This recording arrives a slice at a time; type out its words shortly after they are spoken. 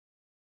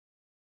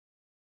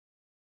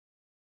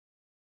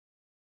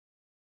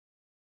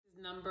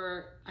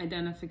Number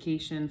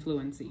identification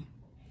fluency.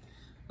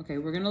 Okay,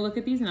 we're gonna look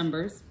at these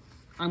numbers.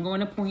 I'm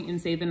going to point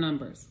and say the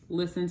numbers.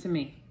 Listen to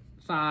me.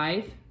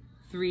 5,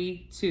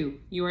 3, 2.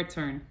 Your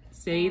turn.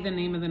 Say the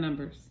name of the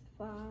numbers.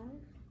 5,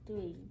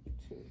 3,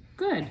 2.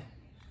 Good.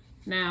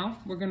 Now,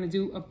 we're gonna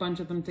do a bunch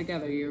of them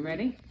together. You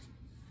ready?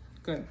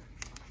 Good.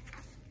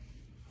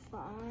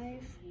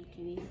 5,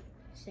 3,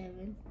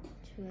 7,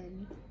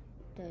 20,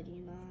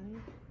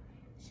 39,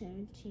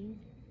 17,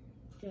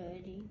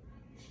 30,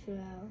 12,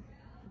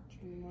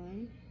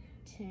 51,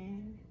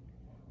 10,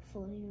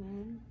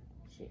 41,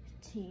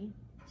 16,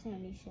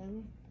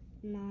 77,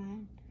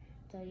 9,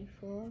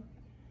 34,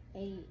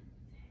 8,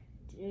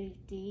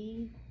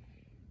 3,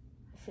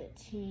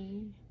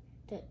 15,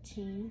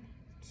 13,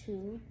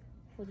 2,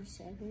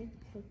 47,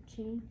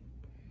 15,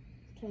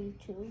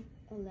 22,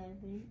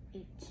 11,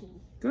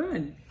 18.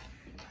 Good.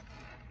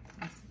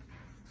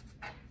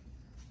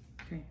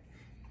 Okay,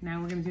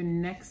 now we're going to do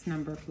next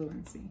number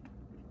fluency.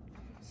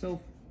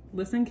 So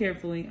listen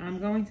carefully. I'm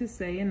going to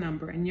say a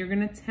number and you're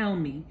going to tell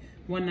me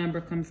what number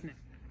comes next.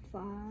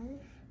 5.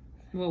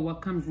 Well,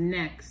 what comes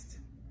next?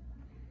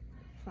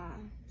 5,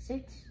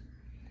 6,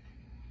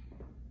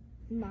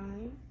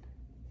 9,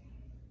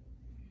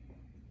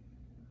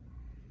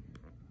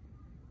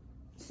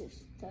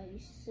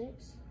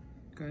 36,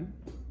 Good.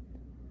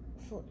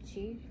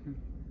 14,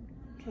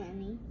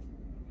 20,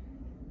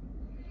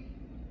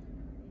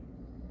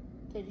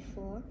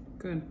 34,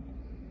 Good.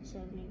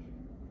 70,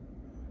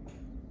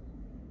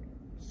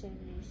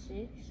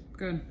 76,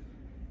 Good.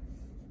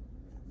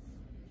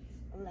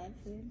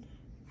 11,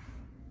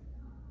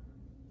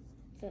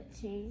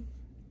 13,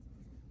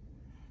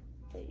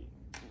 30.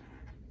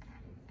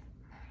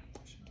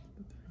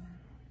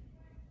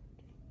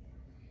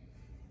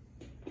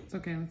 It's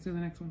okay. Let's do the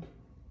next one.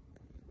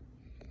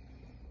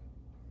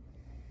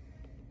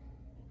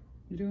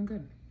 You're doing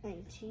good.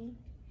 19,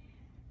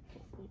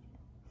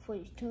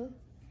 42,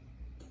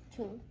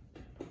 2,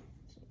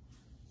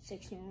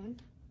 61,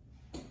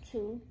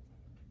 2,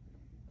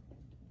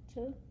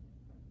 2,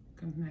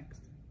 Comes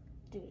next.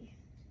 3.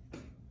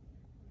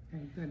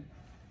 Okay, good.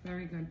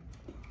 Very good.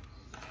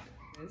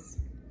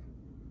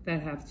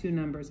 That have two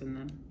numbers in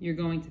them. You're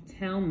going to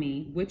tell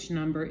me which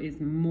number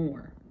is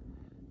more.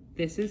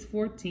 This is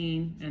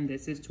 14 and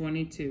this is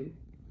 22.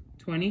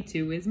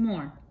 22 is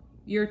more.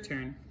 Your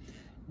turn.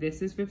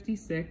 This is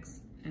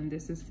 56 and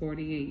this is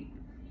 48.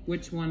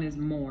 Which one is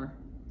more?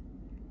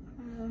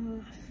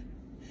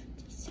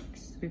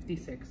 56.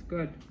 56.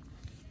 Good.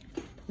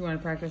 You want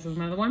to practice with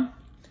another one?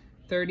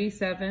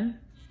 37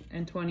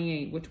 and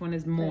 28. Which one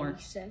is more?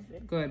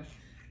 37. Good.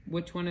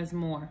 Which one is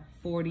more?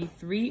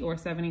 43 or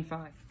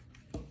 75?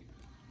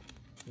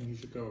 And you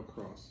should go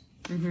across.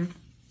 Mm-hmm.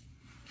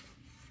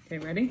 Okay,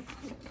 ready?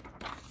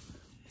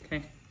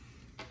 Okay.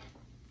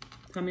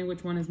 Tell me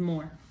which one is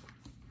more.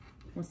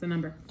 What's the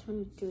number?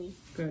 23.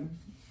 Good.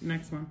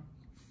 Next one.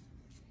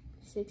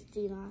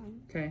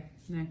 69. Okay,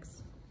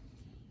 next.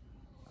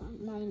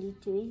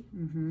 93.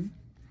 Mm-hmm.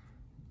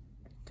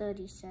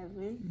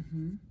 37.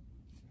 Mm-hmm.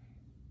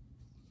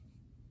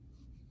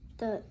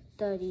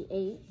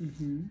 38.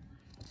 Mm-hmm.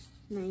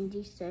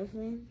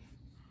 97.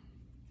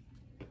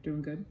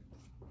 Doing good.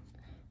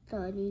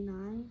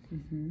 39.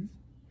 Mm-hmm.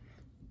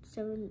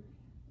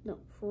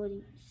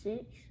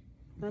 46.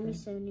 Mommy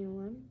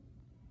 71.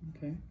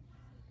 Okay.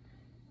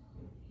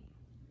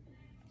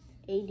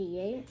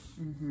 88.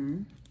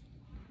 Mm-hmm.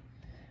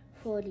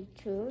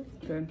 42.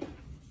 Good.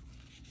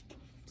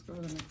 Let's go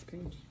to the next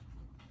page.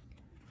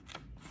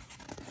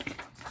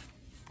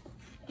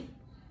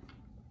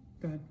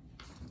 Go ahead.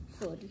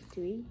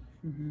 43.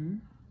 Mm-hmm.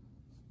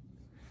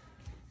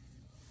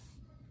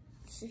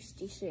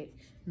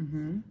 66.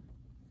 Mm-hmm.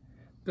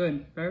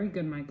 Good. Very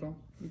good, Michael.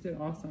 You did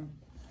awesome.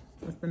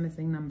 What's the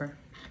missing number?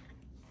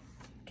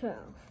 12.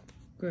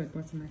 Good.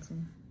 What's the next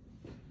one?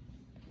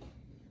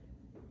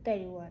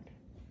 31.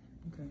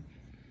 Okay.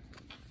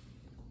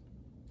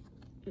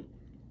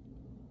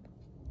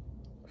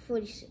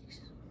 46.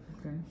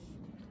 Okay.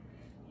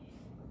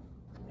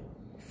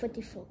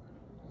 44.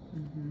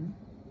 Mm-hmm.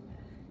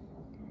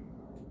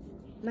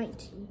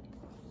 19.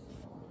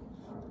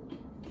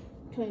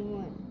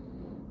 21.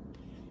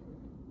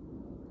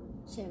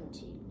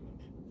 17.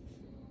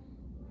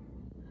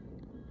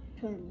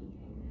 20.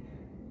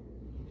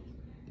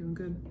 Doing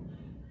good.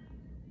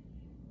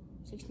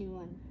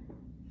 61.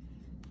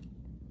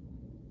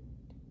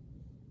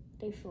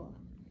 34.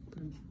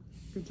 Good.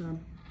 Good job.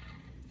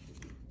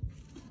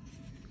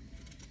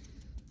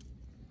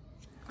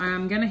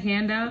 I'm going to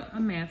hand out a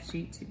math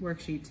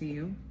worksheet to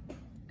you,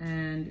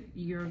 and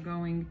you're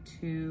going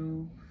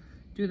to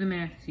do the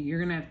math sheet. You're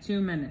going to have 2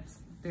 minutes.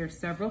 There are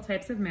several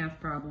types of math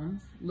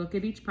problems. Look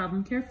at each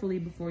problem carefully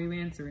before you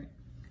answer it.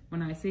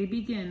 When I say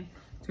begin,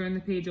 turn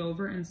the page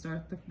over and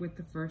start with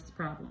the first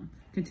problem.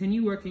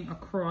 Continue working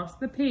across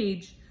the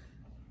page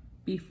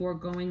before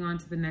going on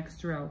to the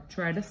next row.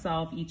 Try to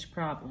solve each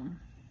problem.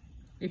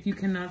 If you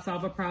cannot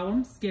solve a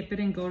problem, skip it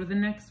and go to the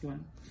next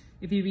one.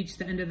 If you reach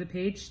the end of the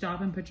page,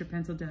 stop and put your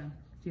pencil down.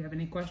 Do you have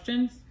any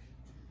questions?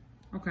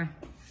 Okay.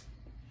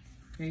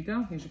 There you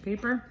go. Here's your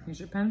paper. Here's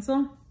your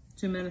pencil.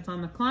 2 minutes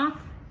on the clock.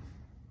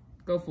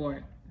 Go for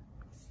it.